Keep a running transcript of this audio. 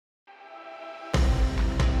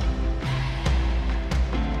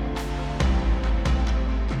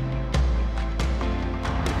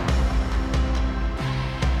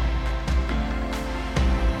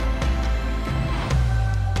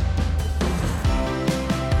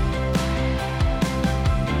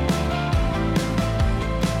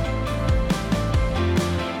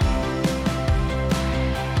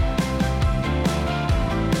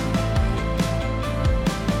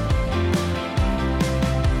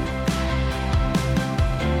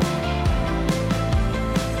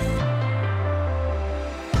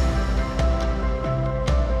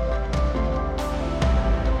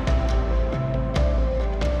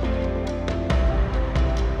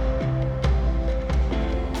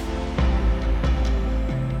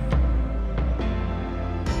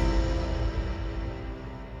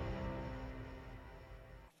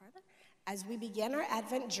begin our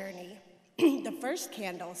Advent journey, the first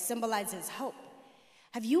candle symbolizes hope.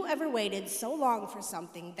 Have you ever waited so long for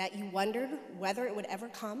something that you wondered whether it would ever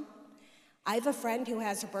come? I have a friend who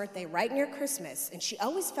has her birthday right near Christmas, and she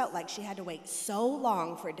always felt like she had to wait so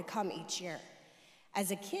long for it to come each year. As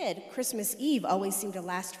a kid, Christmas Eve always seemed to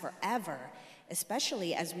last forever,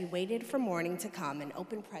 especially as we waited for morning to come and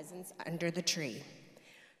open presents under the tree.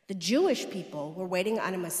 The Jewish people were waiting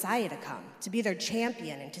on a Messiah to come, to be their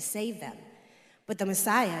champion and to save them. But the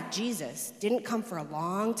Messiah, Jesus, didn't come for a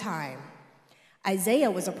long time.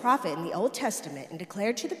 Isaiah was a prophet in the Old Testament and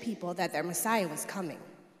declared to the people that their Messiah was coming.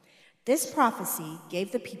 This prophecy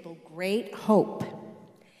gave the people great hope.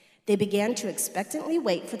 They began to expectantly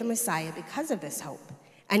wait for the Messiah because of this hope.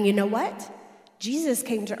 And you know what? Jesus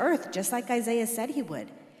came to earth just like Isaiah said he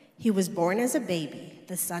would. He was born as a baby,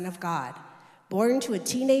 the Son of God, born to a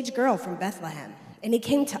teenage girl from Bethlehem. And he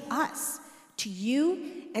came to us, to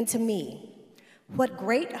you, and to me. What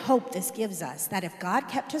great hope this gives us, that if God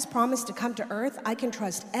kept his promise to come to earth, I can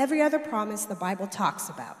trust every other promise the Bible talks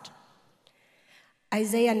about.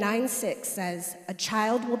 Isaiah 9:6 says, "A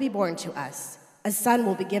child will be born to us, a son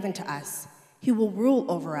will be given to us. He will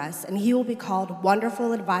rule over us, and he will be called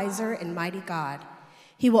Wonderful Advisor and Mighty God.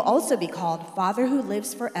 He will also be called Father who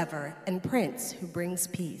lives forever and Prince who brings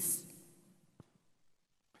peace."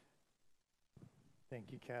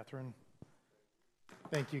 Thank you, Catherine.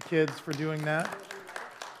 Thank you, kids, for doing that.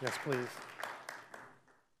 Yes, please.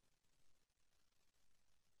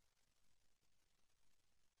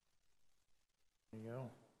 There you go.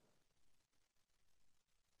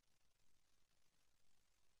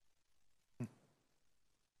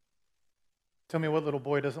 Tell me what little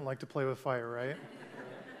boy doesn't like to play with fire,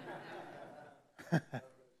 right?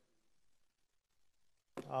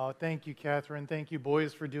 Oh, thank you, Catherine. Thank you,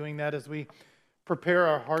 boys, for doing that as we prepare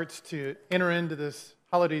our hearts to enter into this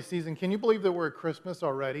holiday season. Can you believe that we're at Christmas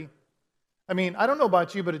already? I mean, I don't know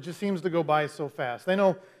about you, but it just seems to go by so fast. I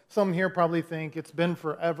know some here probably think it's been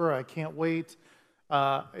forever, I can't wait.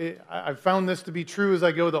 I've found this to be true as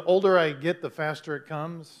I go. The older I get, the faster it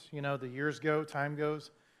comes. You know, the years go, time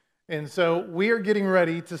goes. And so we are getting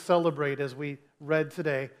ready to celebrate, as we read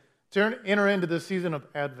today, to enter into this season of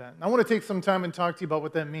Advent. I want to take some time and talk to you about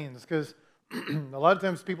what that means, because a lot of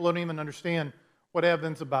times people don't even understand what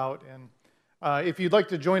Advent's about. And if you'd like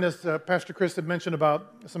to join us, Pastor Chris had mentioned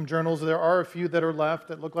about some journals. There are a few that are left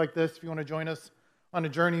that look like this. If you want to join us on a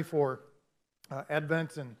journey for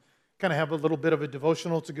Advent and kind of have a little bit of a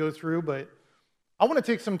devotional to go through. But I want to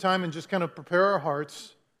take some time and just kind of prepare our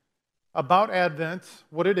hearts about Advent,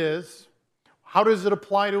 what it is, how does it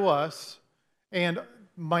apply to us, and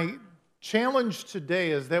my challenge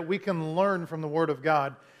today is that we can learn from the Word of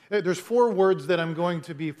God. There's four words that I'm going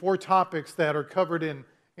to be, four topics that are covered in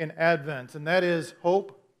Advent, and that is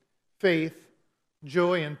hope, faith,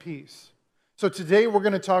 joy, and peace. So today we're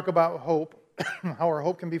going to talk about hope, how our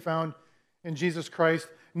hope can be found in Jesus Christ.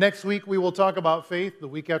 Next week we will talk about faith. The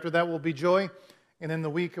week after that will be joy. And in the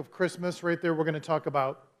week of Christmas, right there, we're going to talk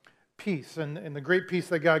about peace and the great peace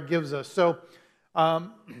that God gives us. So I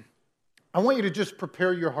want you to just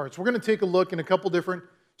prepare your hearts. We're going to take a look in a couple different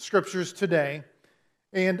scriptures today.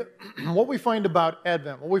 And what we find about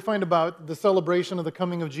Advent, what we find about the celebration of the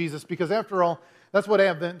coming of Jesus, because after all, that's what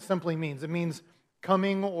Advent simply means. It means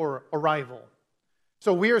coming or arrival.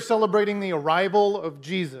 So we are celebrating the arrival of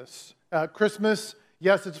Jesus. Christmas,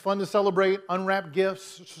 yes, it's fun to celebrate, unwrap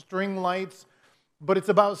gifts, string lights, but it's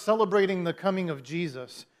about celebrating the coming of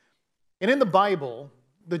Jesus. And in the Bible,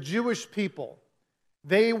 the Jewish people,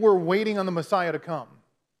 they were waiting on the Messiah to come.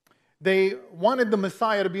 They wanted the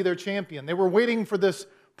Messiah to be their champion. They were waiting for this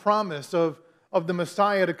promise of the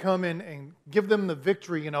Messiah to come in and give them the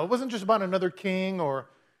victory. You know, it wasn't just about another king or,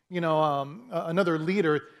 another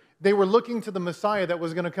leader. They were looking to the Messiah that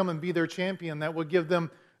was going to come and be their champion, that would give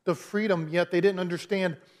them the freedom, yet they didn't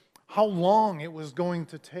understand how long it was going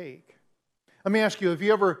to take. Let me ask you, have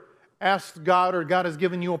you ever asked God, or God has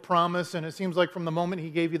given you a promise, and it seems like from the moment he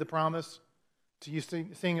gave you the promise to you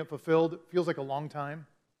seeing it fulfilled, it feels like a long time?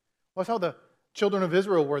 Well, that's how the children of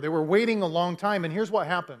Israel were. They were waiting a long time, and here's what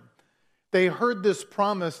happened. They heard this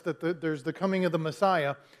promise that there's the coming of the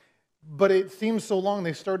Messiah, but it seemed so long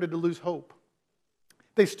they started to lose hope.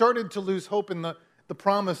 They started to lose hope in the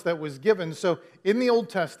promise that was given. So in the Old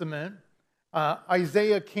Testament,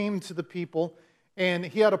 Isaiah came to the people, and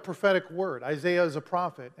he had a prophetic word. Isaiah is a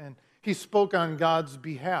prophet, and he spoke on God's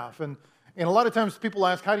behalf. And a lot of times people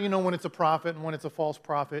ask, how do you know when it's a prophet and when it's a false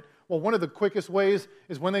prophet? Well, one of the quickest ways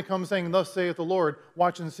is when they come saying, "Thus saith the Lord,"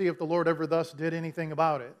 watch and see if the Lord ever thus did anything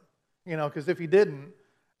about it. Because if he didn't,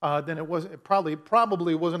 then it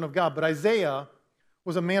probably wasn't of God. But Isaiah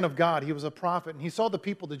was a man of God. He was a prophet, and he saw the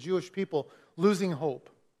people, the Jewish people, losing hope.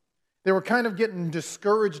 They were kind of getting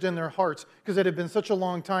discouraged in their hearts because it had been such a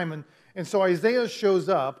long time. And so Isaiah shows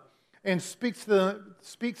up and speaks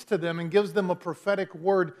to them and gives them a prophetic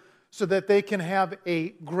word so that they can have a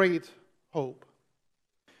great hope.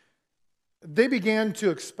 They began to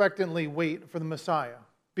expectantly wait for the Messiah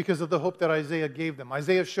because of the hope that Isaiah gave them.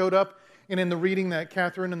 Isaiah showed up, and in the reading that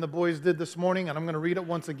Catherine and the boys did this morning, and I'm going to read it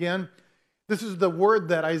once again, this is the word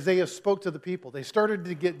that Isaiah spoke to the people. They started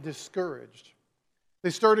to get discouraged. They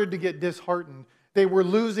started to get disheartened. They were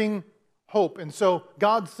losing hope. And so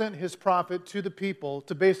God sent his prophet to the people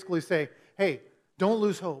to basically say, hey, don't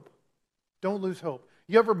lose hope. Don't lose hope.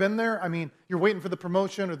 You ever been there? I mean, you're waiting for the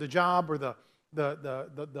promotion or the job or the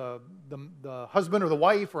husband or the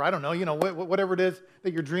wife or I don't know, whatever it is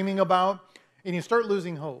that you're dreaming about, and you start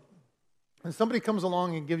losing hope. And somebody comes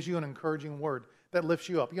along and gives you an encouraging word that lifts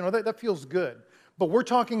you up. That feels good. But we're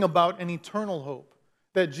talking about an eternal hope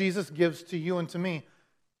that Jesus gives to you and to me.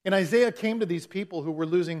 And Isaiah came to these people who were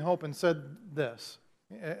losing hope and said this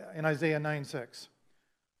in Isaiah 9:6.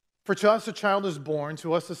 For to us a child is born,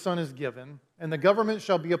 to us a son is given, and the government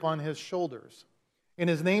shall be upon his shoulders. And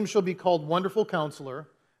his name shall be called Wonderful Counselor,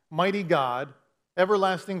 Mighty God,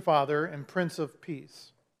 Everlasting Father, and Prince of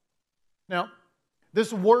Peace. Now,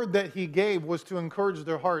 this word that he gave was to encourage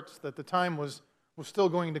their hearts that the time was still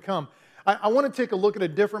going to come. I want to take a look at a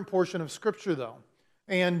different portion of Scripture, though.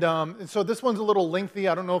 And so this one's a little lengthy.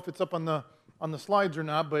 I don't know if it's up on the slides or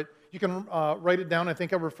not, but you can write it down. I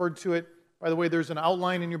think I referred to it. By the way, there's an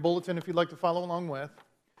outline in your bulletin if you'd like to follow along with.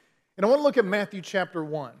 And I want to look at Matthew chapter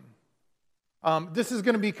 1. This is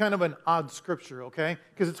going to be kind of an odd scripture, okay?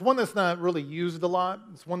 Because it's one that's not really used a lot.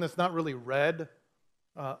 It's one that's not really read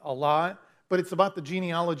a lot. But it's about the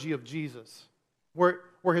genealogy of Jesus, where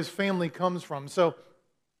his family comes from. So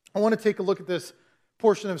I want to take a look at this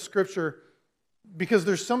portion of scripture because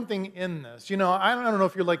there's something in this. I don't know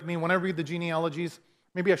if you're like me. When I read the genealogies,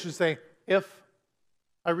 maybe I should say if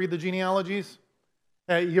I read the genealogies.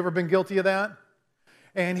 You ever been guilty of that?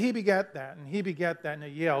 And he begat that, and he begat that.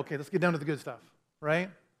 And yeah, okay, let's get down to the good stuff, right?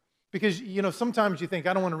 Because, sometimes you think,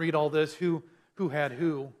 I don't want to read all this, who had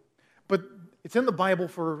who. But it's in the Bible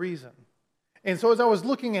for a reason. And so as I was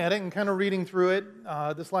looking at it and kind of reading through it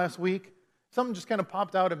this last week, something just kind of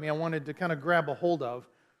popped out at me I wanted to kind of grab a hold of.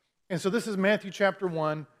 And so this is Matthew chapter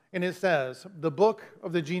 1, and it says, the book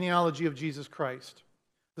of the genealogy of Jesus Christ,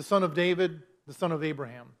 the son of David, the son of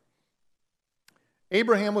Abraham.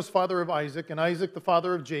 Abraham was father of Isaac, and Isaac the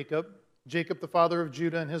father of Jacob, Jacob the father of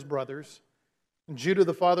Judah and his brothers, and Judah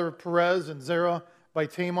the father of Perez and Zerah by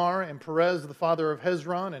Tamar, and Perez the father of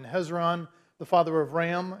Hezron, and Hezron the father of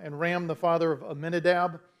Ram, and Ram the father of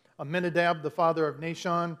Amminadab, Amminadab the father of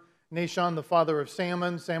Nahshon, Nahshon the father of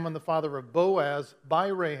Salmon, Salmon the father of Boaz by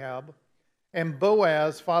Rahab, and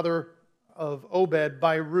Boaz father of Obed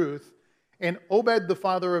by Ruth, and Obed the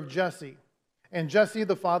father of Jesse, and Jesse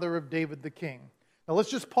the father of David the king. Now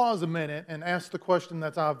let's just pause a minute and ask the question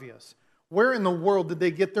that's obvious. Where in the world did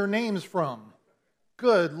they get their names from?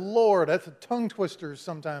 Good Lord, that's a tongue twister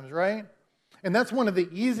sometimes, right? And that's one of the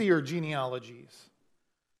easier genealogies.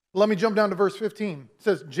 Let me jump down to verse 15. It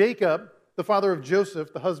says, Jacob, the father of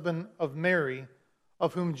Joseph, the husband of Mary,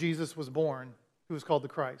 of whom Jesus was born, who is called the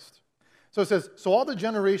Christ. So it says, so all the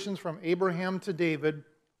generations from Abraham to David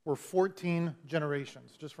were 14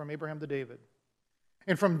 generations, just from Abraham to David.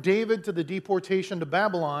 And from David to the deportation to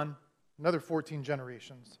Babylon, another 14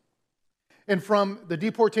 generations. And from the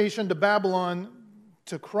deportation to Babylon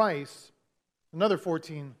to Christ, another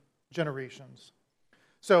 14 generations.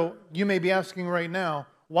 So you may be asking right now,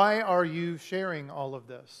 why are you sharing all of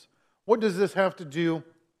this? What does this have to do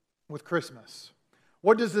with Christmas?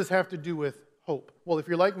 What does this have to do with hope? Well, if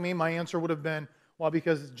you're like me, my answer would have been, well,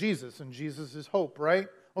 because it's Jesus, and Jesus is hope, right?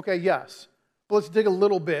 Okay, yes. But let's dig a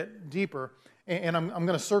little bit deeper. And I'm going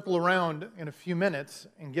to circle around in a few minutes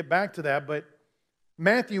and get back to that. But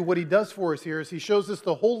Matthew, what he does for us here is he shows us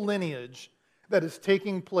the whole lineage that is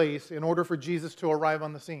taking place in order for Jesus to arrive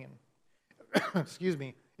on the scene. Excuse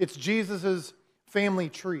me. It's Jesus' family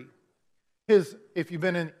tree. If you've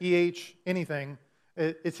been in EH anything,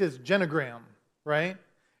 it's his genogram, right?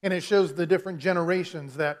 And it shows the different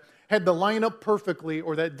generations that had to line up perfectly,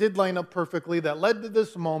 or that did line up perfectly, that led to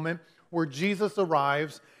this moment where Jesus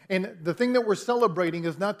arrives. And the thing that we're celebrating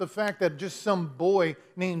is not the fact that just some boy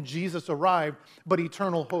named Jesus arrived, but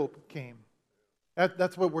eternal hope came.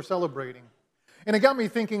 That's what we're celebrating. And it got me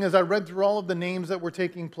thinking as I read through all of the names that were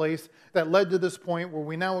taking place that led to this point where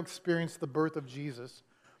we now experience the birth of Jesus.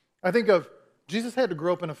 I think of Jesus had to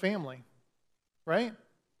grow up in a family, right?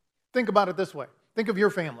 Think about it this way. Think of your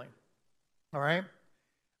family, all right?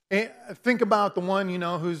 Think about the one,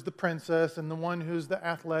 who's the princess, and the one who's the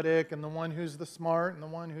athletic, and the one who's the smart, and the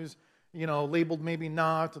one who's, labeled maybe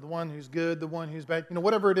not, the one who's good, the one who's bad,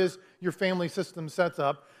 whatever it is your family system sets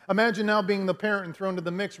up. Imagine now being the parent and thrown to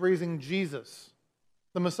the mix, raising Jesus,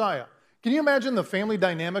 the Messiah. Can you imagine the family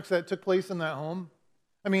dynamics that took place in that home?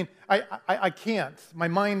 I mean, I can't. My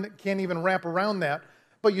mind can't even wrap around that.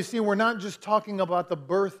 But you see, we're not just talking about the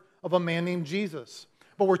birth of a man named Jesus,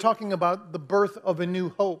 but we're talking about the birth of a new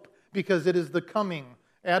hope, because it is the coming.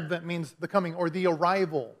 Advent means the coming or the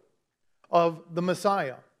arrival of the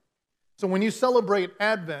Messiah. So when you celebrate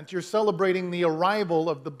Advent, you're celebrating the arrival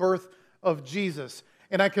of the birth of Jesus.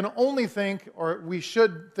 And I can only think, or we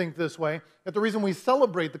should think this way, that the reason we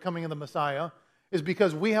celebrate the coming of the Messiah is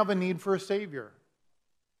because we have a need for a Savior.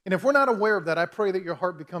 And if we're not aware of that, I pray that your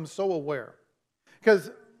heart becomes so aware.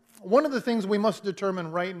 Because one of the things we must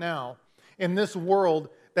determine right now in this world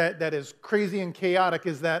that is crazy and chaotic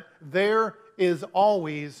is that there is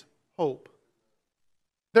always hope.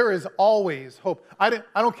 There is always hope. I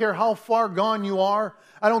don't care how far gone you are.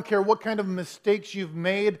 I don't care what kind of mistakes you've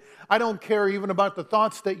made. I don't care even about the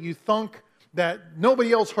thoughts that you thunk that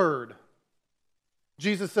nobody else heard.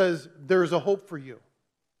 Jesus says there's a hope for you.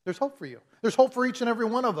 There's hope for you. There's hope for each and every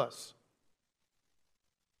one of us.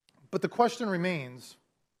 But the question remains,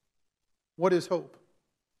 what is hope?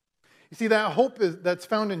 You see, that hope that's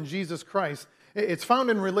found in Jesus Christ, it's found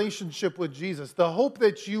in relationship with Jesus. The hope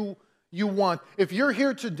that you want. If you're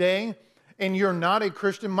here today and you're not a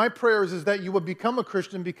Christian, my prayer is that you would become a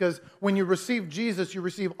Christian, because when you receive Jesus, you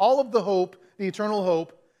receive all of the hope, the eternal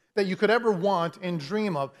hope, that you could ever want and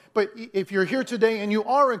dream of. But if you're here today and you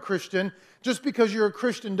are a Christian, just because you're a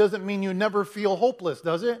Christian doesn't mean you never feel hopeless,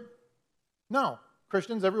 does it? No.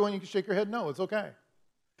 Christians, everyone, you can shake your head, no, it's okay.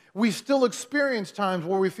 We still experience times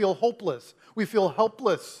where we feel hopeless. We feel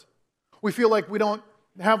helpless. We feel like we don't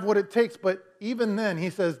have what it takes. But even then, he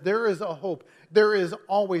says, there is a hope. There is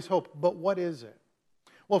always hope. But what is it?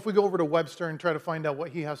 Well, if we go over to Webster and try to find out what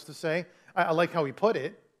he has to say, I like how he put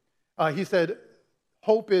it. He said,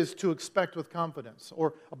 hope is to expect with confidence.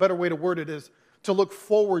 Or a better way to word it is to look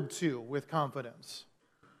forward to with confidence.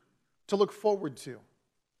 To look forward to.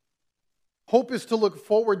 Hope is to look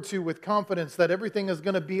forward to with confidence that everything is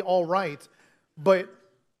going to be all right. But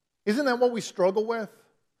isn't that what we struggle with?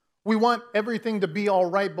 We want everything to be all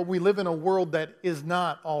right, but we live in a world that is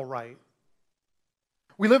not all right.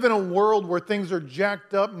 We live in a world where things are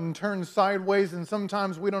jacked up and turned sideways, and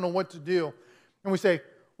sometimes we don't know what to do. And we say,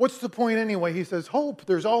 what's the point anyway? He says, hope.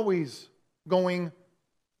 There's always going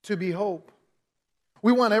to be hope.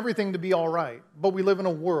 We want everything to be all right, but we live in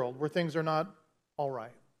a world where things are not all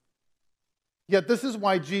right. Yet this is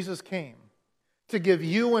why Jesus came, to give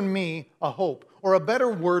you and me a hope, or a better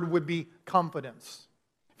word would be confidence.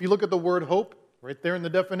 If you look at the word hope, right there in the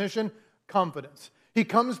definition, confidence. He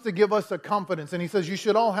comes to give us a confidence, and he says you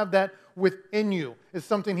should all have that within you. It's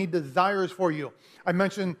something he desires for you. I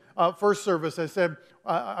mentioned first service, I said,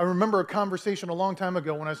 I remember a conversation a long time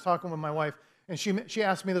ago when I was talking with my wife, and she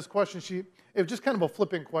asked me this question. It was just kind of a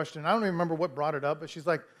flippant question. I don't even remember what brought it up, but she's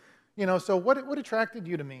like, so what attracted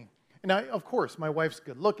you to me? And of course, my wife's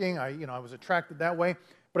good looking. I was attracted that way.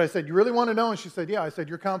 But I said, you really want to know? And she said, yeah. I said,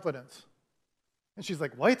 your confidence. And she's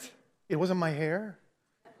like, what? It wasn't my hair?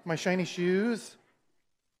 My shiny shoes?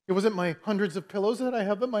 It wasn't my hundreds of pillows that I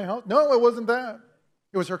have in my house? No, it wasn't that.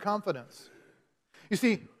 It was her confidence. You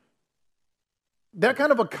see, that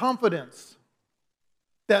kind of a confidence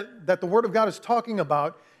that the Word of God is talking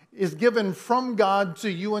about is given from God to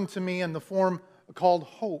you and to me in the form called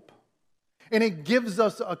hope. And it gives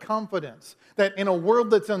us a confidence that in a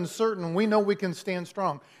world that's uncertain, we know we can stand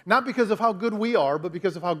strong. Not because of how good we are, but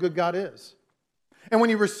because of how good God is. And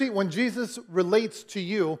when Jesus relates to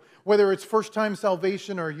you, whether it's first-time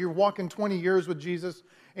salvation or you're walking 20 years with Jesus,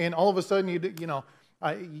 and all of a sudden you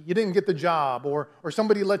didn't get the job, or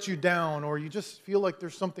somebody let you down, or you just feel like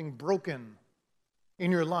there's something broken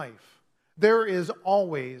in your life, there is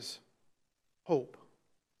always hope.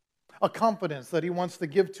 A confidence that he wants to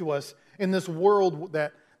give to us in this world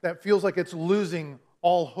that feels like it's losing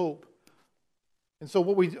all hope. And so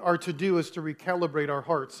what we are to do is to recalibrate our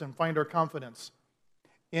hearts and find our confidence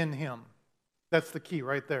in him. That's the key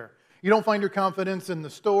right there. You don't find your confidence in the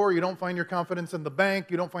store. You don't find your confidence in the bank.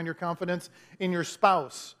 You don't find your confidence in your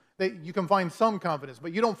spouse. You can find some confidence,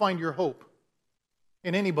 but you don't find your hope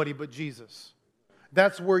in anybody but Jesus.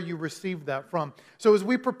 That's where you receive that from. So as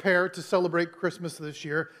we prepare to celebrate Christmas this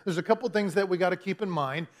year, there's a couple things that we got to keep in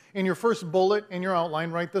mind. In your first bullet in your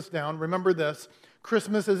outline, write this down. Remember this: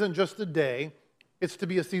 Christmas isn't just a day, it's to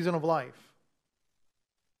be a season of life.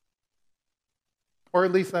 Or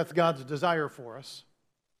at least that's God's desire for us.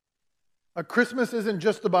 Christmas isn't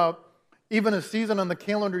just about even a season on the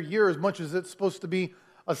calendar year as much as it's supposed to be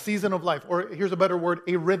a season of life. Or here's a better word,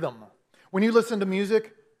 a rhythm. When you listen to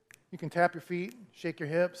music, you can tap your feet, shake your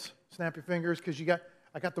hips, snap your fingers, because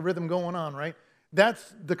I got the rhythm going on, right?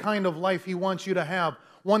 That's the kind of life he wants you to have,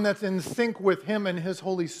 one that's in sync with him and his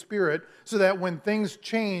Holy Spirit, so that when things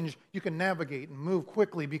change, you can navigate and move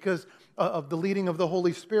quickly because of the leading of the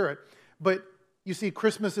Holy Spirit. But you see,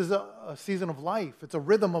 Christmas is a season of life. It's a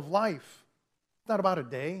rhythm of life. It's not about a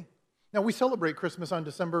day. Now, we celebrate Christmas on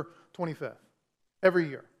December 25th every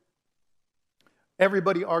year.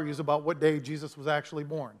 Everybody argues about what day Jesus was actually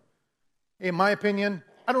born. In my opinion,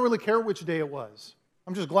 I don't really care which day it was.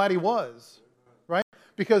 I'm just glad he was, right?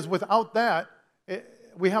 Because without that,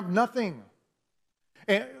 we have nothing.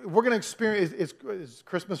 And we're going to experience, is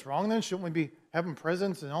Christmas wrong then? Shouldn't we be having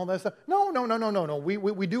presents and all that stuff? No.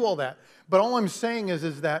 We do all that. But all I'm saying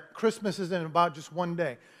is that Christmas isn't about just one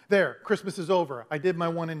day. There, Christmas is over. I did my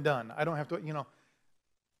one and done. I don't have to,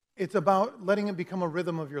 It's about letting it become a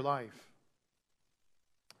rhythm of your life.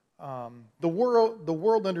 The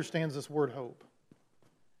world understands this word hope.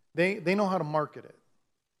 They know how to market it,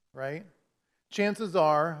 right? Chances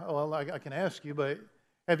are, well, I can ask you, but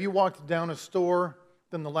have you walked down a store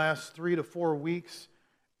in the last 3 to 4 weeks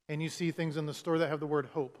and you see things in the store that have the word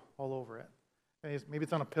hope all over it? Maybe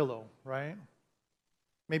it's on a pillow, right?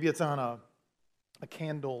 Maybe it's on a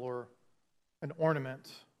candle or an ornament,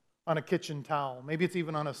 on a kitchen towel. Maybe it's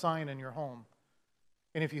even on a sign in your home.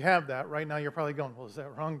 And if you have that, right now you're probably going, well, is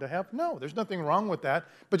that wrong to have? No, there's nothing wrong with that.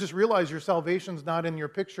 But just realize your salvation's not in your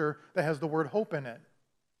picture that has the word hope in it.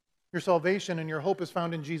 Your salvation and your hope is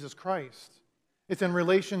found in Jesus Christ. It's in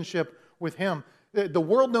relationship with him. The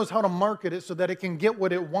world knows how to market it so that it can get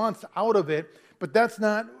what it wants out of it, but that's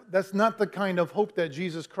not the kind of hope that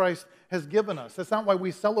Jesus Christ has given us. That's not why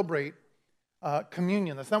we celebrate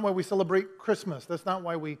communion. That's not why we celebrate Christmas. That's not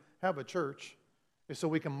why we have a church. It's so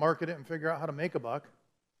we can market it and figure out how to make a buck.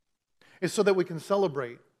 It's so that we can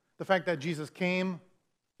celebrate the fact that Jesus came,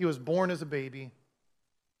 he was born as a baby,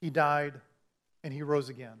 he died, and he rose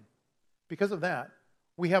again. Because of that,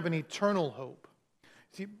 we have an eternal hope.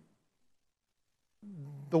 See,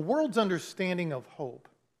 the world's understanding of hope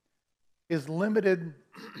is limited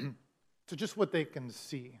to just what they can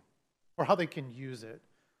see or how they can use it.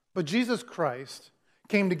 But Jesus Christ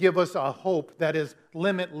came to give us a hope that is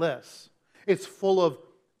limitless. It's full of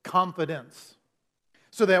confidence,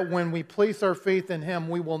 so that when we place our faith in him,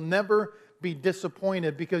 we will never be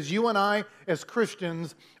disappointed, because you and I, as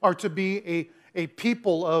Christians, are to be a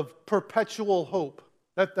people of perpetual hope.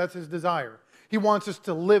 That's his desire. He wants us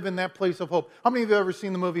to live in that place of hope. How many of you have ever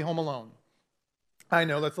seen the movie Home Alone? I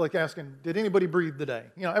know, that's like asking, did anybody breathe today?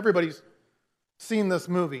 Everybody's seen this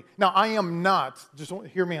movie. Now, I am not, just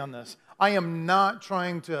hear me on this, I am not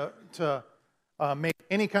trying to make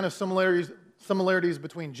any kind of similarities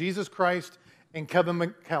between Jesus Christ and Kevin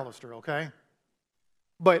McAllister, okay?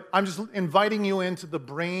 But I'm just inviting you into the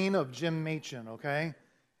brain of Jim Machen, okay?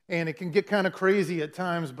 And it can get kind of crazy at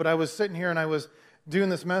times, but I was sitting here and I was doing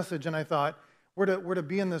this message and I thought, we're to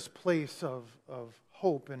be in this place of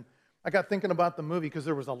hope. And I got thinking about the movie because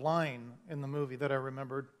there was a line in the movie that I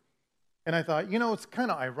remembered. And I thought, it's kind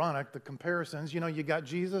of ironic, the comparisons. You got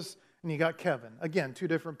Jesus and you got Kevin. Again, two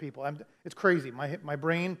different people. It's crazy. My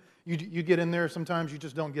brain, you get in there sometimes, you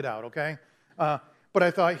just don't get out, okay? But I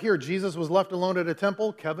thought, here, Jesus was left alone at a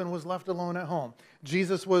temple. Kevin was left alone at home.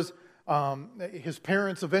 Jesus was, his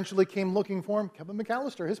parents eventually came looking for him. Kevin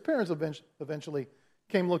McAllister, his parents eventually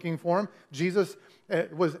came looking for him. Jesus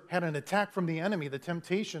had an attack from the enemy, the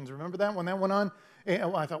temptations. Remember that when that went on?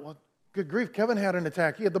 And I thought, well, good grief, Kevin had an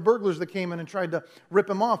attack. He had the burglars that came in and tried to rip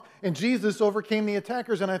him off. And Jesus overcame the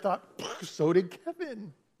attackers. And I thought, so did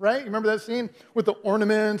Kevin, right? You remember that scene with the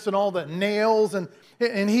ornaments and all the nails? And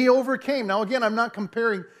he overcame. Now, again, I'm not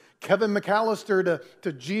comparing Kevin McAllister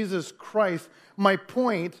to Jesus Christ. My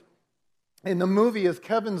point in the movie is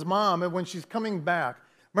Kevin's mom, and when she's coming back,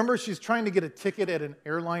 remember she's trying to get a ticket at an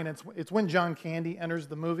airline. It's when John Candy enters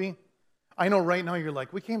the movie. I know right now you're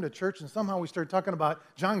like, we came to church and somehow we started talking about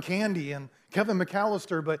John Candy and Kevin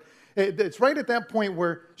McAllister, but it's right at that point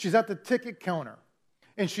where she's at the ticket counter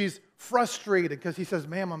and she's frustrated because he says,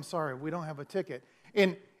 ma'am, I'm sorry, we don't have a ticket.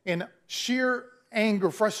 In sheer anger,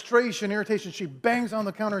 frustration, irritation, she bangs on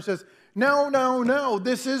the counter and says, no,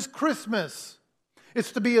 this is Christmas.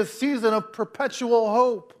 It's to be a season of perpetual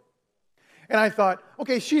hope. And I thought,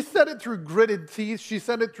 okay, she said it through gritted teeth. She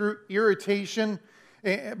said it through irritation.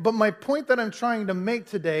 But my point that I'm trying to make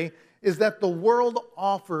today is that the world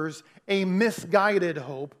offers a misguided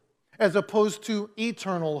hope as opposed to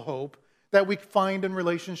eternal hope that we find in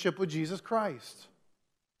relationship with Jesus Christ.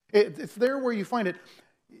 It's there where you find it.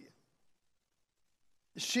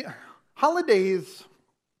 Holidays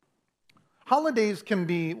can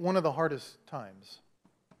be one of the hardest times.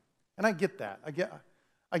 And I get that. I get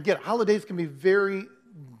it. Holidays can be very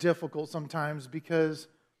difficult sometimes because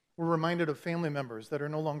we're reminded of family members that are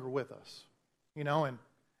no longer with us,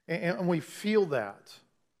 and we feel that.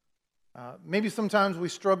 Maybe sometimes we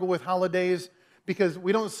struggle with holidays because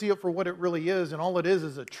we don't see it for what it really is, and all it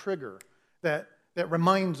is a trigger that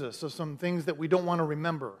reminds us of some things that we don't want to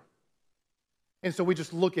remember. And so we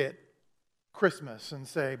just look at Christmas and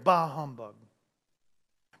say, bah humbug.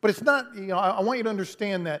 But it's not, I want you to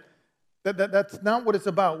understand that's not what it's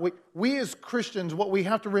about. We as Christians, what we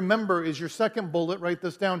have to remember is your second bullet, write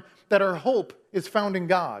this down, that our hope is found in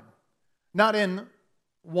God, not in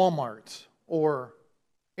Walmart or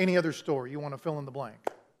any other store you want to fill in the blank.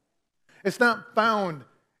 It's not found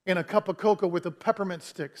in a cup of cocoa with a peppermint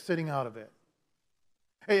stick sitting out of it.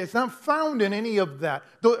 Hey, it's not found in any of that.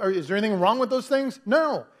 Is there anything wrong with those things?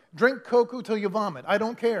 No. Drink cocoa till you vomit. I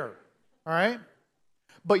don't care. All right?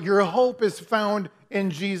 But your hope is found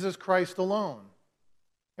in Jesus Christ alone.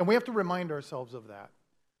 And we have to remind ourselves of that.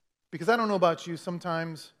 Because I don't know about you,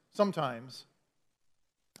 sometimes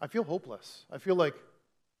I feel hopeless. I feel like,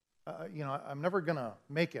 I'm never going to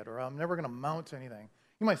make it, or I'm never going to amount to anything.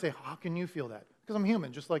 You might say, how can you feel that? Because I'm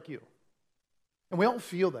human, just like you. And we all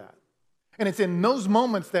feel that. And it's in those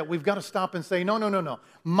moments that we've got to stop and say, no.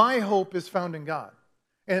 My hope is found in God.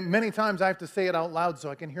 And many times I have to say it out loud so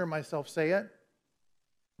I can hear myself say it.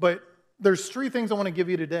 But there's three things I want to give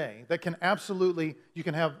you today that you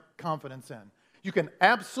can have confidence in. You can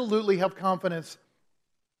absolutely have confidence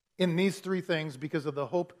in these three things because of the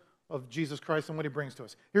hope of Jesus Christ and what He brings to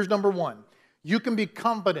us. Here's number one. You can be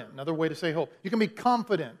confident. Another way to say hope. You can be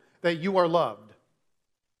confident that you are loved.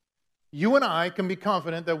 You and I can be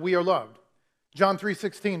confident that we are loved. John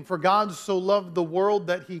 3:16, for God so loved the world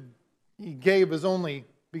that He gave His only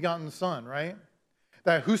begotten Son, right?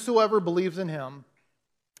 That whosoever believes in Him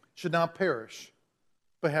should not perish,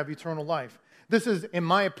 but have eternal life. This is, in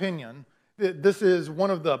my opinion, this is one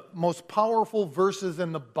of the most powerful verses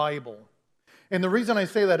in the Bible. And the reason I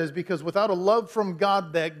say that is because without a love from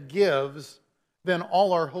God that gives, then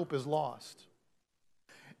all our hope is lost.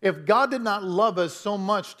 If God did not love us so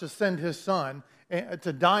much to send His Son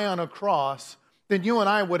to die on a cross, then you and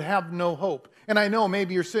I would have no hope. And I know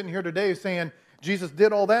maybe you're sitting here today saying, Jesus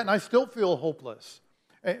did all that and I still feel hopeless.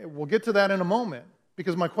 We'll get to that in a moment,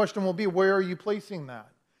 because my question will be, where are you placing that?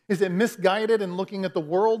 Is it misguided and looking at the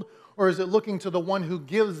world, or is it looking to the one who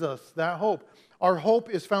gives us that hope? Our hope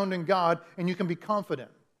is found in God, and you can be confident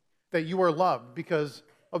that you are loved because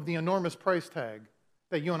of the enormous price tag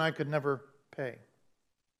that you and I could never pay.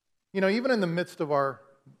 Even in the midst of our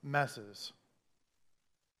messes,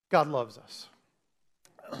 God loves us.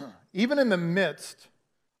 Even in the midst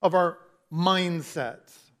of our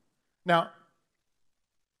mindsets. Now,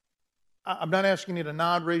 I'm not asking you to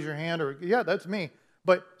nod, raise your hand, or, yeah, that's me.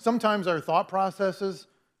 But sometimes our thought processes,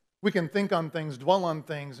 we can think on things, dwell on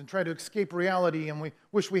things, and try to escape reality, and we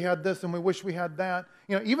wish we had this, and we wish we had that.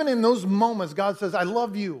 Even in those moments, God says, I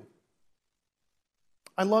love you.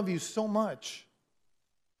 I love you so much.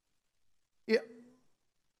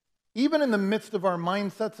 Even in the midst of our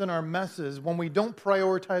mindsets and our messes, when we don't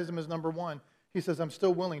prioritize Him as number one, He says, I'm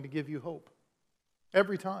still willing to give you hope.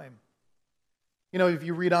 Every time. If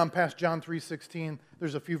you read on past John 3:16,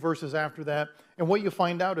 there's a few verses after that. And what you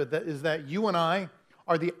find out is that you and I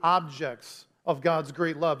are the objects of God's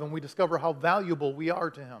great love, and we discover how valuable we are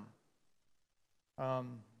to Him.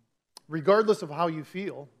 Regardless of how you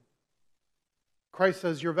feel, Christ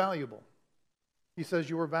says you're valuable. He says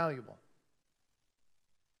you are valuable.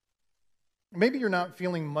 Maybe you're not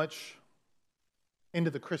feeling much into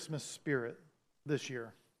the Christmas spirit this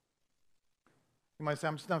year. You might say,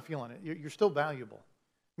 I'm just not feeling it. You're still valuable.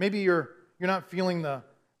 Maybe you're not feeling the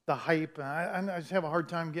hype. I just have a hard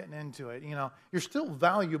time getting into it. You're still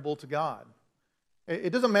valuable to God.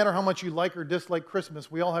 It doesn't matter how much you like or dislike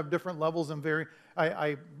Christmas. We all have different levels and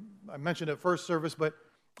I mentioned it first service, but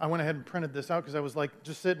I went ahead and printed this out because I was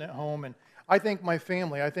just sitting at home. And I think my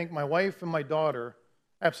family, my wife and my daughter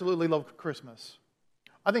absolutely love Christmas.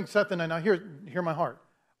 I think Seth and I, now hear my heart.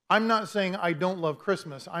 I'm not saying I don't love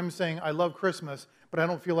Christmas. I'm saying I love Christmas, but I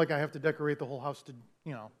don't feel like I have to decorate the whole house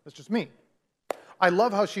that's just me. I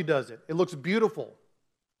love how she does it. It looks beautiful,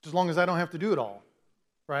 as long as I don't have to do it all,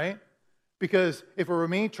 right? Because if it were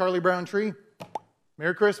me, Charlie Brown tree,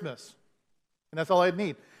 Merry Christmas. And that's all I'd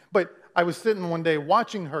need. But I was sitting one day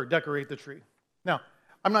watching her decorate the tree. Now,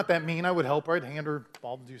 I'm not that mean. I would help her. I'd hand her a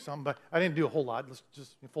ball to do something, but I didn't do a whole lot. Let's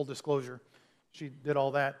just full disclosure. She did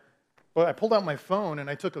all that. But I pulled out my phone and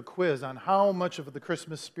I took a quiz on how much of the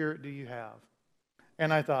Christmas spirit do you have?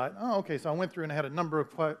 And I thought, oh, okay, so I went through and I had a number of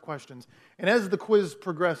questions. And as the quiz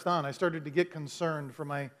progressed on, I started to get concerned for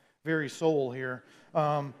my very soul here.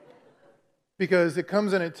 Because it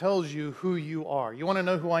comes and it tells you who you are. You want to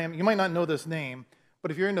know who I am? You might not know this name,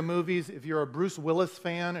 but if you're into movies, if you're a Bruce Willis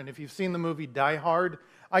fan, and if you've seen the movie Die Hard,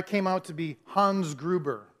 I came out to be Hans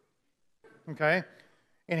Gruber. Okay?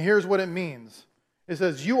 And here's what it means. It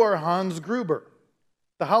says, you are Hans Gruber.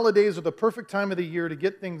 The holidays are the perfect time of the year to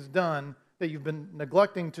get things done that you've been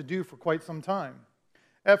neglecting to do for quite some time.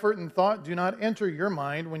 Effort and thought do not enter your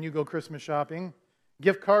mind when you go Christmas shopping.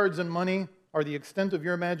 Gift cards and money are the extent of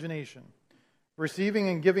your imagination. Receiving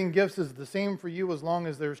and giving gifts is the same for you as long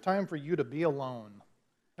as there's time for you to be alone.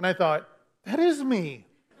 And I thought, that is me.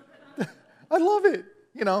 I love it.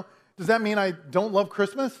 You know, does that mean I don't love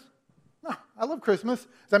Christmas? No, I love Christmas.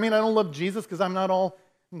 Does that mean I don't love Jesus because I'm not all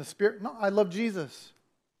in the spirit? No, I love Jesus.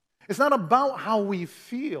 It's not about how we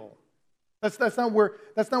feel. That's not where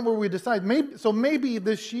we decide. Maybe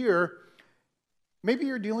this year, maybe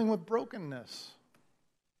you're dealing with brokenness.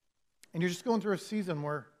 And you're just going through a season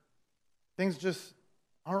where things just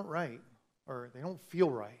aren't right, or they don't feel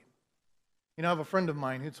right. You know, I have a friend of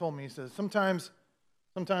mine who told me, he says, sometimes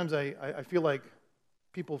I feel like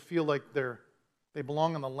people feel like they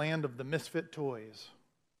belong in the land of the misfit toys.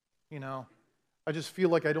 You know, I just feel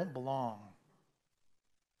like I don't belong.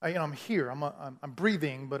 I'm here, I'm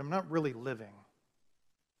breathing, but I'm not really living.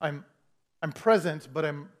 I'm present, but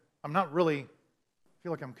I'm not really,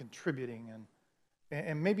 feel like I'm contributing.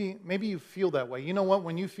 And maybe you feel that way. You know what?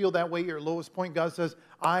 When you feel that way at your lowest point, God says,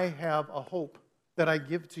 I have a hope that I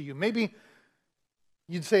give to you. Maybe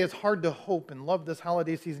you'd say it's hard to hope and love this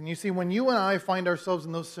holiday season. You see, when you and I find ourselves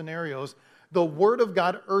in those scenarios, the Word of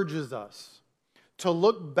God urges us to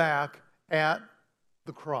look back at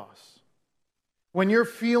the cross. When you're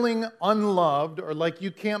feeling unloved or like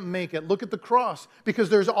you can't make it, look at the cross, because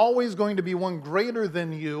there's always going to be one greater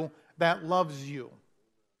than you that loves you.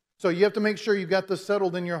 So you have to make sure you've got this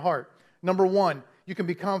settled in your heart. Number one, you can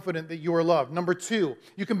be confident that you are loved. Number two,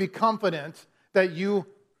 you can be confident that you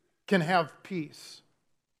can have peace.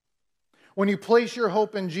 When you place your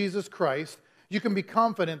hope in Jesus Christ, you can be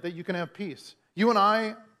confident that you can have peace. You and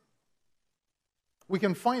I, we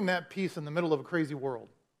can find that peace in the middle of a crazy world.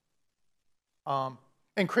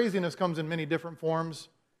 And craziness comes in many different forms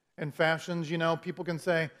and fashions. You know, people can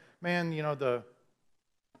say, man, you know, the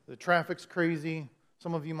traffic's crazy.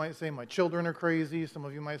 Some of you might say, my children are crazy. Some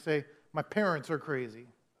of you might say, my parents are crazy.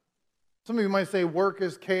 Some of you might say, work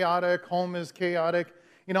is chaotic, home is chaotic.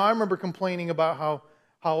 You know, I remember complaining about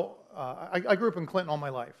how I grew up in Clinton all my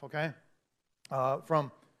life, okay?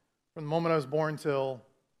 From the moment I was born till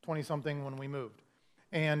 20-something when we moved.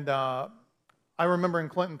 And I remember in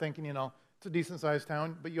Clinton thinking, you know, it's a decent-sized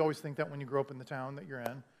town, but you always think that when you grow up in the town that you're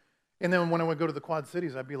in. And then when I would go to the Quad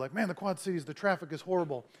Cities, I'd be like, man, the Quad Cities, the traffic is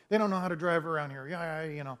horrible. They don't know how to drive around here. Yeah,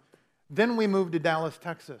 you know. Then we moved to Dallas,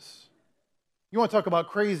 Texas. You want to talk about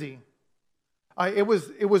crazy? It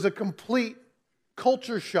was a complete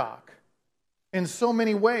culture shock in so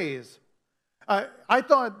many ways. I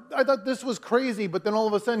thought this was crazy, but then all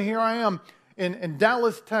of a sudden here I am in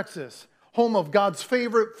Dallas, Texas, home of God's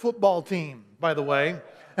favorite football team, by the way.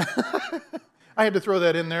 I had to throw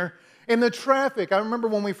that in there. In the traffic, I remember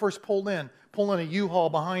when we first pulled in a U-Haul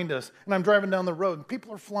behind us, and I'm driving down the road, and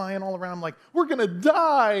people are flying all around. I'm like, we're going to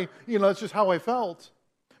die. You know, that's just how I felt.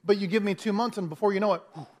 But you give me 2 months, and before you know it,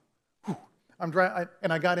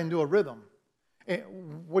 I got into a rhythm.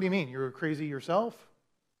 What do you mean? You're crazy yourself?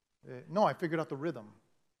 No, I figured out the rhythm.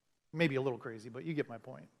 Maybe a little crazy, but you get my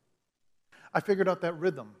point. I figured out that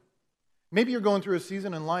rhythm. Maybe you're going through a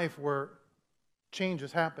season in life where change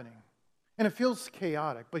is happening. And it feels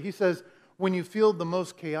chaotic. But he says, when you feel the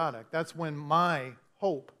most chaotic, that's when my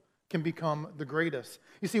hope can become the greatest.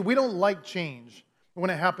 You see, we don't like change when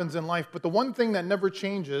it happens in life. But the one thing that never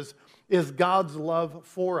changes is God's love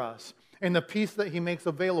for us and the peace that he makes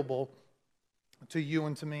available to you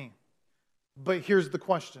and to me. But here's the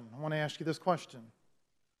question. I want to ask you this question.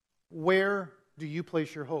 Where do you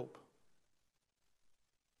place your hope?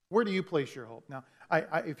 Where do you place your hope? Now,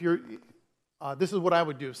 this is what I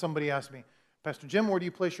would do if somebody asked me, Pastor Jim, where do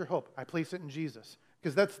you place your hope? I place it in Jesus.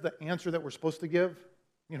 Because that's the answer that we're supposed to give.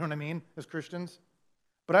 You know what I mean, as Christians?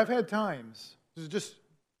 But I've had times, this is just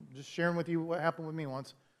sharing with you what happened with me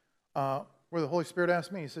once, where the Holy Spirit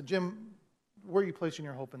asked me, he said, Jim, where are you placing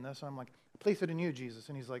your hope in this? And I'm like, I place it in you, Jesus.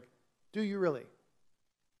 And he's like, do you really?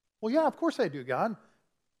 Well, yeah, of course I do, God.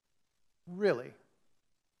 Really?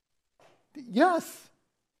 Yes.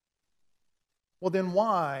 Well, then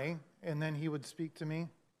why? And then he would speak to me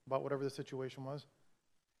about whatever the situation was.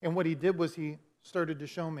 And what he did was he started to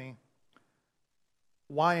show me,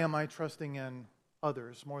 why am I trusting in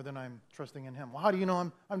others more than I'm trusting in him? Well, how do you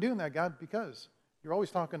know I'm doing that, God? Because you're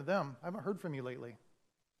always talking to them. I haven't heard from you lately.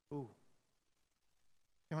 Ooh.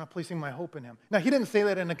 I'm not placing my hope in him. Now, he didn't say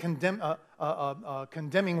that in a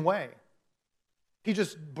condemning way. He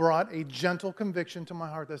just brought a gentle conviction to my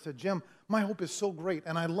heart that said, Jim, my hope is so great,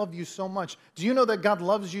 and I love you so much. Do you know that God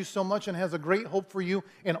loves you so much and has a great hope for you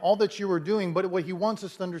in all that you are doing? But what he wants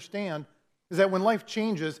us to understand is that when life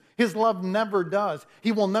changes, his love never does.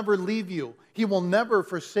 He will never leave you. He will never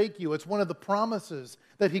forsake you. It's one of the promises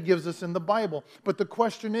that he gives us in the Bible. But the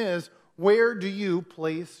question is, where do you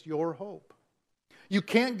place your hope? You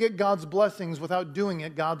can't get God's blessings without doing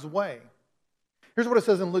it God's way. Here's what it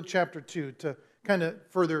says in Luke chapter 2 to kind of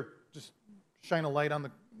further just shine a light on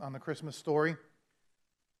the Christmas story. It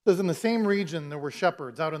says, in the same region there were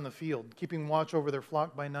shepherds out in the field, keeping watch over their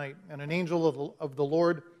flock by night. And an angel of the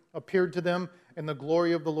Lord appeared to them, and the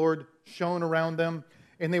glory of the Lord shone around them,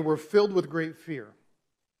 and they were filled with great fear.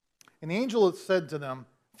 And the angel had said to them,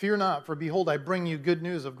 fear not, for behold, I bring you good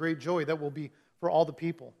news of great joy that will be for all the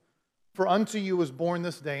people. For unto you is born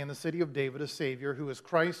this day in the city of David a Savior, who is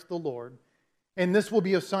Christ the Lord. And this will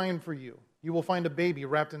be a sign for you. You will find a baby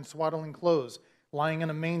wrapped in swaddling clothes, lying in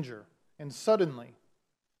a manger. And suddenly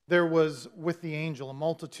there was with the angel a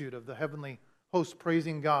multitude of the heavenly host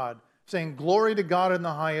praising God, saying, glory to God in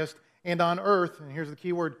the highest, and on earth, and here's the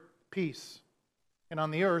key word, peace. And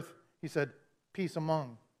on the earth, he said, peace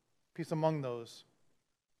among those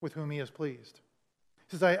with whom he is pleased.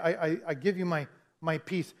 He says, I give you my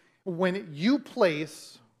peace. When you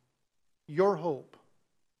place your hope,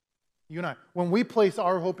 you and I, when we place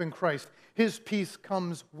our hope in Christ, his peace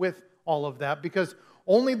comes with all of that, because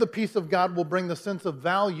only the peace of God will bring the sense of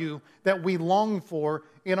value that we long for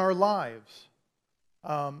in our lives.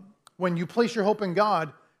 When you place your hope in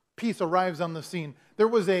God, peace arrives on the scene. There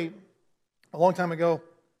was a long time ago,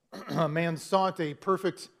 a man sought a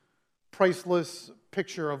perfect, priceless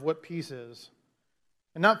picture of what peace is.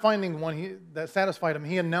 And not finding one that satisfied him,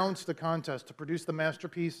 he announced a contest to produce the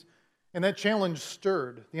masterpiece, and that challenge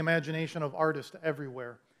stirred the imagination of artists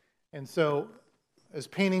everywhere. And so, as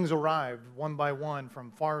paintings arrived, one by one,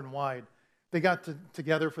 from far and wide, they got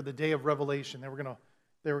together for the day of revelation. They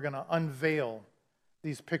were going to unveil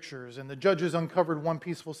these pictures, and the judges uncovered one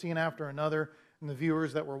peaceful scene after another, and the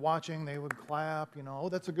viewers that were watching, they would clap, oh,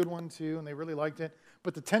 that's a good one too, and they really liked it.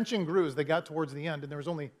 But the tension grew as they got towards the end, and there was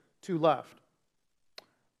only two left.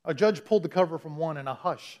 A judge pulled the cover from one, and a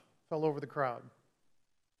hush fell over the crowd.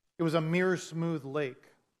 It was a mere smooth lake,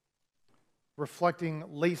 reflecting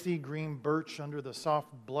lacy green birch under the soft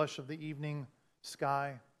blush of the evening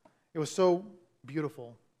sky. It was so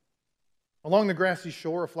beautiful. Along the grassy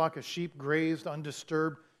shore, a flock of sheep grazed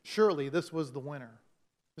undisturbed. Surely this was the winner.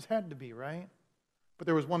 This had to be, right? But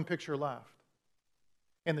there was one picture left.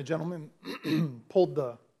 And the gentleman pulled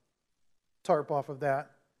the tarp off of that.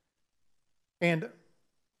 And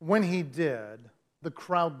when he did, the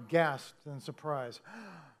crowd gasped in surprise.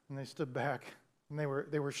 And they stood back, and they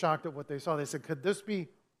were shocked at what they saw. They said, could this be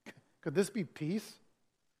peace?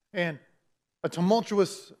 And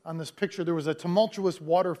on this picture, there was a tumultuous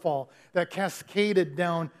waterfall that cascaded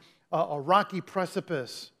down a rocky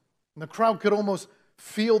precipice. And the crowd could almost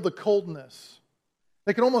feel the coldness.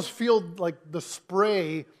 They could almost feel like the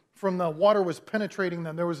spray from the water was penetrating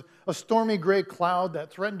them. There was a stormy gray cloud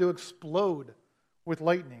that threatened to explode with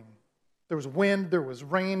lightning. There was wind, there was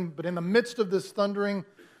rain, but in the midst of this thundering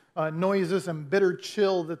noises and bitter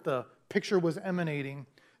chill that the picture was emanating,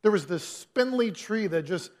 there was this spindly tree that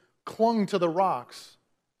just clung to the rocks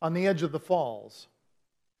on the edge of the falls.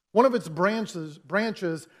 One of its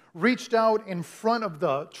branches reached out in front of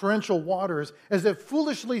the torrential waters as if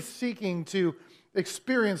foolishly seeking to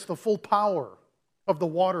experience the full power of the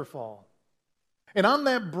waterfall. And on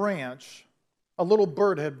that branch, a little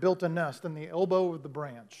bird had built a nest in the elbow of the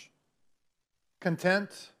branch.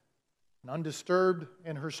 Content and undisturbed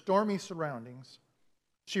in her stormy surroundings,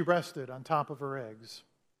 she rested on top of her eggs.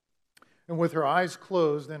 And with her eyes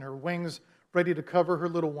closed and her wings ready to cover her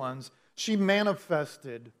little ones, she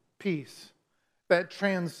manifested peace that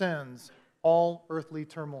transcends all earthly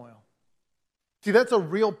turmoil. See, that's a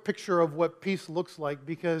real picture of what peace looks like,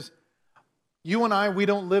 because you and I, we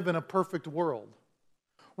don't live in a perfect world.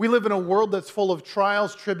 We live in a world that's full of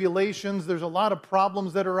trials, tribulations. There's a lot of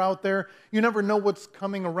problems that are out there. You never know what's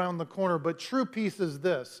coming around the corner. But true peace is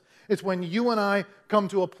this. It's when you and I come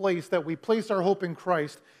to a place that we place our hope in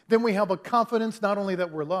Christ, then we have a confidence not only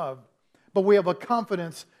that we're loved, but we have a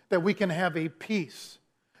confidence that we can have a peace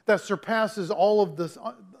that surpasses all of this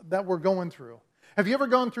that we're going through. Have you ever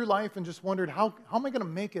gone through life and just wondered, how am I going to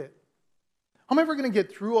make it? How am I ever going to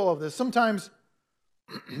get through all of this? Sometimes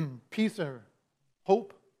peace or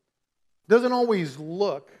hope doesn't always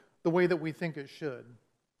look the way that we think it should.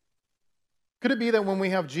 Could it be that when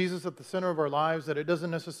we have Jesus at the center of our lives, that it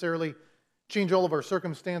doesn't necessarily change all of our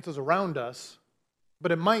circumstances around us,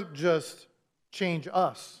 but it might just change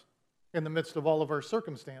us in the midst of all of our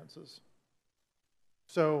circumstances?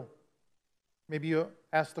 So maybe you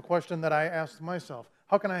ask the question that I asked myself: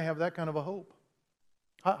 how can I have that kind of a hope?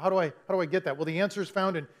 How do I get that? Well, the answer is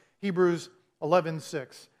found in Hebrews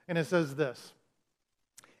 11:6, and it says this: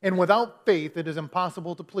 "And without faith it is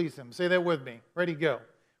impossible to please him." Say that with me. Ready, go.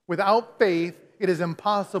 Without faith it is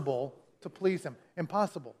impossible to please him.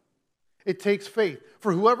 Impossible. It takes faith.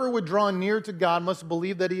 For whoever would draw near to God must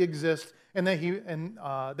believe that he exists and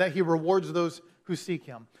that he rewards those who seek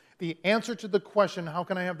him. The answer to the question, how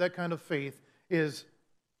can I have that kind of faith, is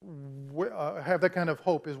have that kind of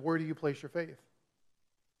hope, is where do you place your faith?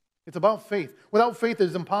 It's about faith. Without faith it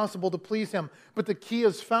is impossible to please him. But the key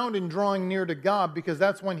is found in drawing near to God, because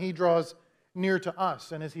that's when he draws near to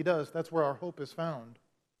us. And as he does, that's where our hope is found.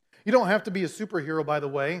 You don't have to be a superhero, by the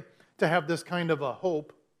way, to have this kind of a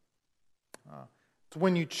hope. It's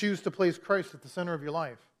when you choose to place Christ at the center of your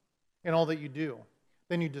life in all that you do.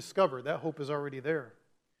 Then you discover that hope is already there.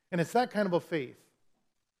 And it's that kind of a faith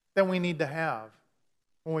that we need to have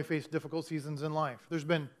when we face difficult seasons in life. There's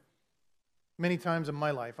been many times in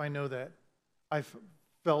my life, I know that I've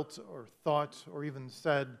felt or thought or even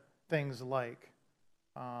said things like,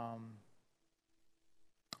 I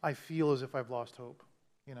feel as if I've lost hope.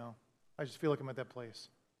 I just feel like I'm at that place.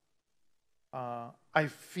 I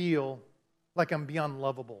feel like I'm beyond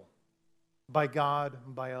lovable by God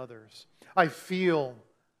and by others. I feel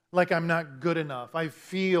like I'm not good enough. I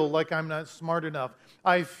feel like I'm not smart enough.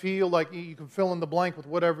 I feel like you can fill in the blank with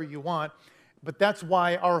whatever you want. But that's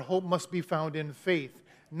why our hope must be found in faith,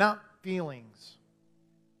 not feelings.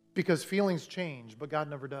 Because feelings change, but God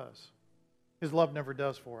never does. His love never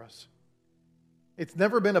does for us. It's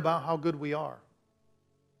never been about how good we are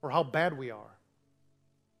or how bad we are,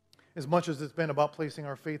 as much as it's been about placing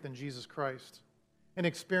our faith in Jesus Christ and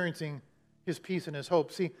experiencing his peace and his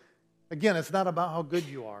hope. See, again, it's not about how good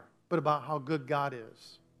you are, but about how good God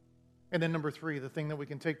is. And then number 3, the thing that we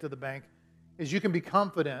can take to the bank, is you can be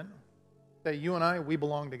confident that you and I, we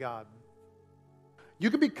belong to God. You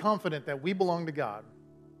can be confident that we belong to God.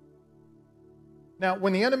 Now,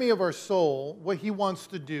 when the enemy of our soul, what he wants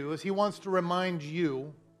to do is he wants to remind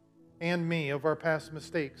you and me of our past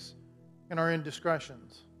mistakes and our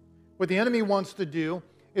indiscretions. What the enemy wants to do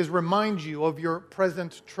is remind you of your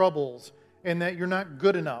present troubles and that you're not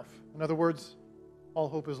good enough. In other words, all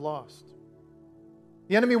hope is lost.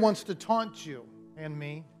 The enemy wants to taunt you and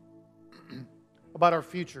me about our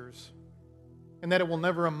futures and that it will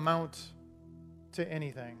never amount to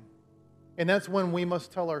anything. And that's when we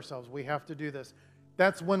must tell ourselves, we have to do this.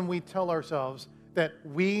 That's when we tell ourselves that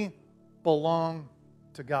we belong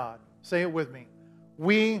to God. Say it with me.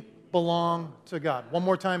 We belong to God. One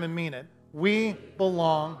more time and mean it. We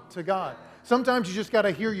belong to God. Sometimes you just got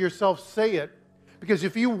to hear yourself say it, because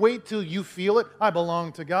if you wait till you feel it, I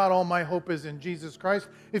belong to God, all my hope is in Jesus Christ.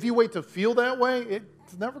 If you wait to feel that way,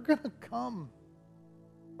 it's never going to come.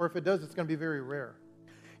 Or if it does, it's going to be very rare.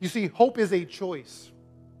 You see, hope is a choice.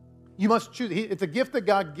 You must choose. It's a gift that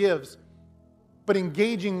God gives, but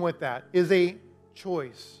engaging with that is a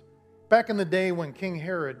choice. Back in the day when King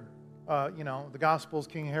Herod, the Gospels,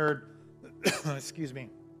 King Herod, excuse me,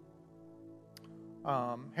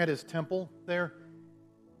 had his temple there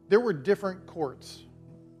were different courts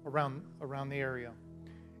around the area.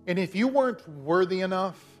 And if you weren't worthy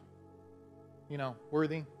enough, you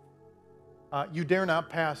dare not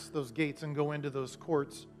pass those gates and go into those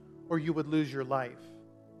courts, or you would lose your life.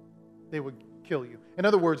 They would kill you. In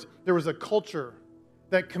other words, there was a culture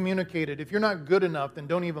that communicated, if you're not good enough, then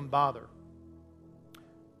don't even bother.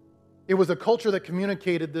 It was a culture that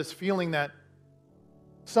communicated this feeling that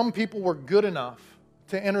some people were good enough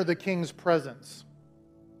to enter the king's presence,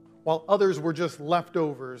 while others were just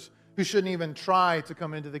leftovers who shouldn't even try to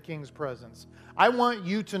come into the king's presence. I want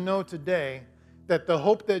you to know today that the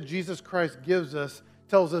hope that Jesus Christ gives us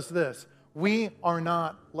tells us this: we are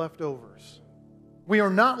not leftovers. We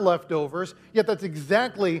are not leftovers, yet that's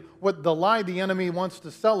exactly what the lie the enemy wants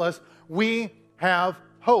to sell us. We have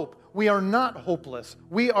hope. We are not hopeless.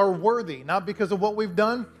 We are worthy, not because of what we've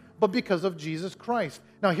done, but because of Jesus Christ.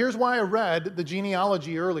 Now, here's why I read the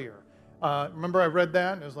genealogy earlier. Remember I read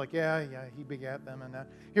that? And it was like, yeah, he begat them and that.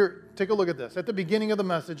 Here, take a look at this. At the beginning of the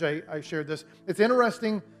message, I shared this. It's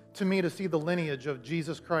interesting to me to see the lineage of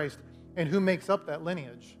Jesus Christ and who makes up that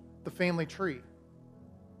lineage, the family tree.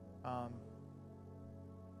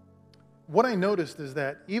 What I noticed is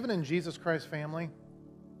that even in Jesus Christ's family,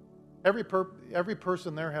 every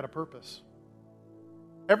person there had a purpose.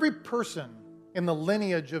 Every person in the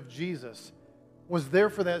lineage of Jesus was there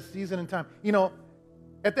for that season and time. You know,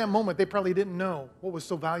 at that moment, they probably didn't know what was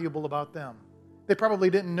so valuable about them. They probably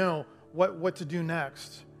didn't know what to do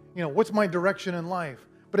next. You know, what's my direction in life?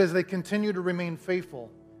 But as they continue to remain faithful,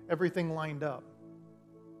 everything lined up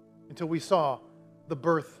until we saw the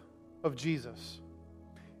birth of Jesus.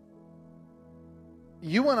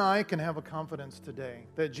 You and I can have a confidence today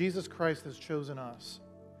that Jesus Christ has chosen us.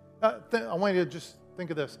 I want you to just think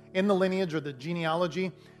of this. In the lineage or the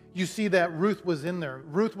genealogy, you see that Ruth was in there.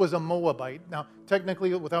 Ruth was a Moabite. Now,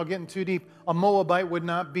 technically, without getting too deep, a Moabite would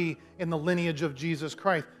not be in the lineage of Jesus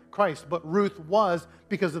Christ, but Ruth was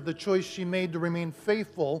because of the choice she made to remain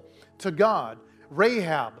faithful to God.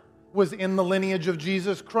 Rahab was in the lineage of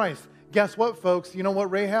Jesus Christ. Guess what, folks? You know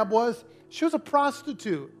what Rahab was? She was a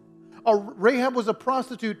prostitute. Rahab was a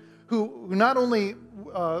prostitute who not only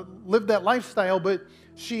lived that lifestyle, but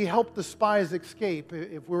she helped the spies escape,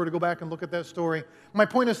 if we were to go back and look at that story. My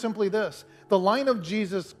point is simply this. The line of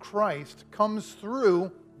Jesus Christ comes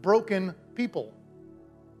through broken people.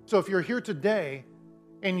 So if you're here today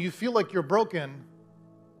and you feel like you're broken,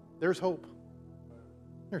 there's hope.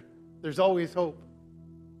 There's always hope.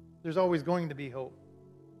 There's always going to be hope.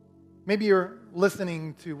 Maybe you're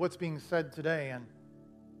listening to what's being said today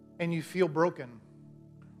and you feel broken,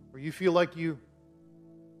 or you feel like you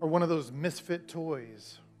are one of those misfit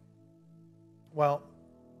toys. Well,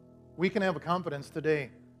 we can have a confidence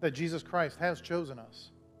today that Jesus Christ has chosen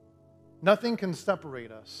us. Nothing can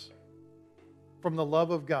separate us from the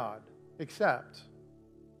love of God except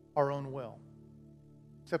our own will.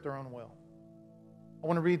 Except our own will. I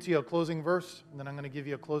want to read to you a closing verse, and then I'm going to give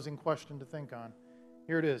you a closing question to think on.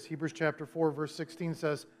 Here it is. Hebrews chapter 4, verse 16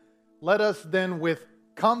 says, "Let us then with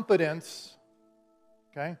confidence,"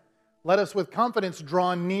 okay? "Let us with confidence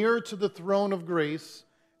draw near to the throne of grace,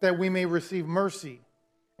 that we may receive mercy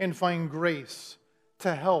and find grace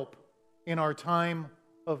to help in our time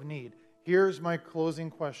of need." Here's my closing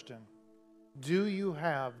question. Do you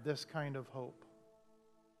have this kind of hope?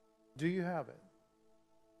 Do you have it?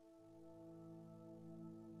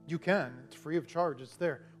 You can. It's free of charge. It's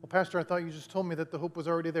there. "Well, Pastor, I thought you just told me that the hope was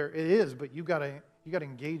already there." It is, but you got to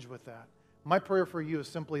engage with that. My prayer for you is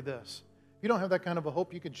simply this. If you don't have that kind of a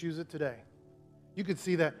hope, you can choose it today. You could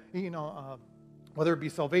see that, whether it be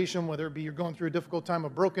salvation, whether it be you're going through a difficult time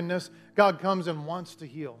of brokenness, God comes and wants to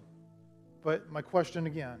heal. But my question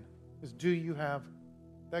again is, do you have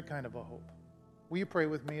that kind of a hope? Will you pray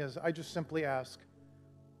with me as I just simply ask,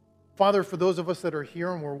 Father, for those of us that are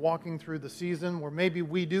here and we're walking through the season where maybe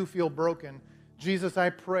we do feel broken, Jesus, I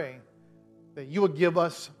pray that you would give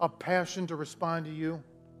us a passion to respond to you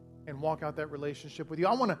and walk out that relationship with you.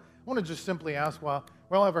 I want to just simply ask, while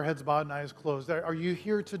we all have our heads bowed and eyes closed, are you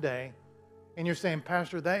here today and you're saying,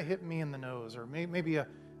 "Pastor, that hit me in the nose," or maybe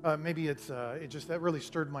it just that really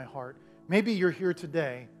stirred my heart. Maybe you're here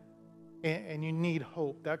today and you need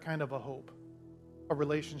hope, that kind of a hope, a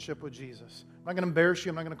relationship with Jesus. I'm not going to embarrass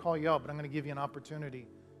you. I'm not going to call you out, but I'm going to give you an opportunity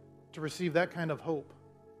to receive that kind of hope.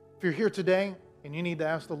 If you're here today and you need to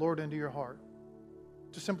ask the Lord into your heart,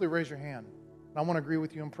 just simply raise your hand. And I want to agree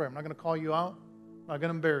with you in prayer. I'm not going to call you out. I'm not going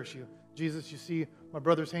to embarrass you. Jesus, you see my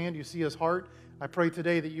brother's hand. You see his heart. I pray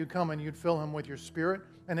today that you'd come and you'd fill him with your spirit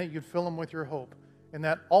and that you'd fill him with your hope and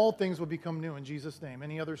that all things would become new in Jesus' name.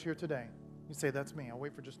 Any others here today? You say, "That's me." I'll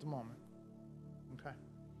wait for just a moment. Okay.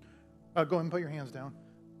 Go ahead and put your hands down.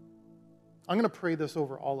 I'm going to pray this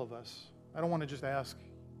over all of us. I don't want to just ask,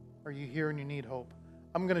 are you here and you need hope?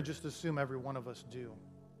 I'm going to just assume every one of us do.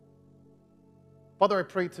 Father, I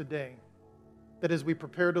pray today that as we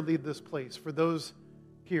prepare to leave this place, for those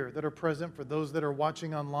here that are present, for those that are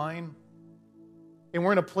watching online, and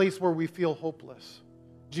we're in a place where we feel hopeless,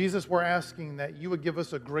 Jesus, we're asking that you would give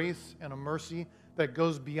us a grace and a mercy that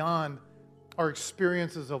goes beyond our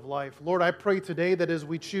experiences of life. Lord, I pray today that as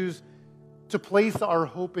we choose to place our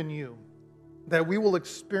hope in you, that we will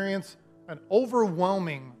experience an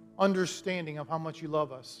overwhelming understanding of how much you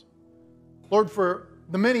love us. Lord, for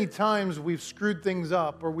the many times we've screwed things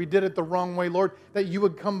up or we did it the wrong way, Lord, that you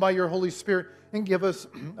would come by your Holy Spirit and give us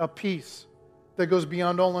a peace that goes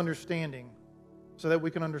beyond all understanding so that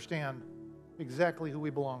we can understand exactly who we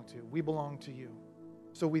belong to. We belong to you.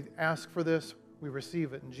 So we ask for this. We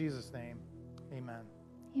receive it in Jesus' name. Amen.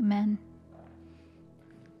 Amen.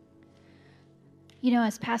 You know,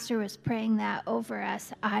 as Pastor was praying that over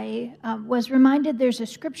us, I was reminded there's a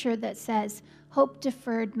scripture that says, "Hope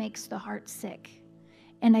deferred makes the heart sick."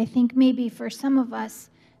 And I think maybe for some of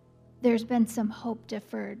us, there's been some hope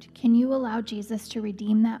deferred. Can you allow Jesus to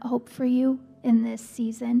redeem that hope for you in this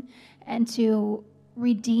season and to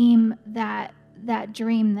redeem that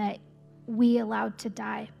dream that we allowed to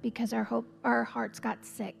die because our hearts got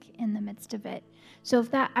sick in the midst of it? So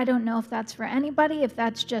if that, I don't know if that's for anybody, if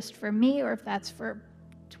that's just for me, or if that's for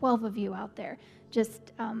 12 of you out there.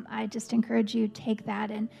 I just encourage you, take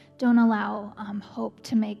that and don't allow hope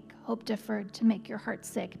deferred to make your heart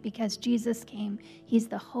sick, because Jesus came. He's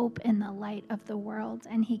the hope and the light of the world,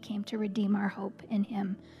 and he came to redeem our hope in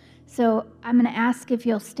him. So I'm going to ask if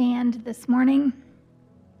you'll stand this morning.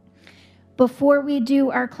 Before we do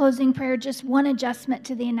our closing prayer, just one adjustment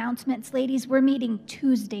to the announcements. Ladies, we're meeting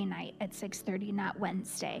Tuesday night at 6:30, not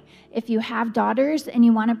Wednesday. If you have daughters and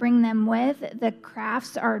you want to bring them with, the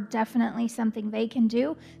crafts are definitely something they can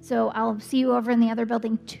do. So I'll see you over in the other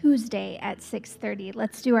building Tuesday at 6:30.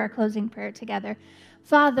 Let's do our closing prayer together.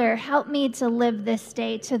 Father, help me to live this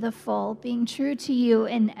day to the full, being true to you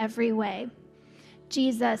in every way.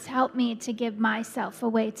 Jesus, help me to give myself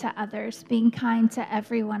away to others, being kind to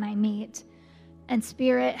everyone I meet. And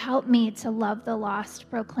Spirit, help me to love the lost,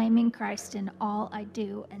 proclaiming Christ in all I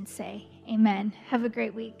do and say. Amen. Have a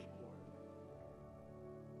great week.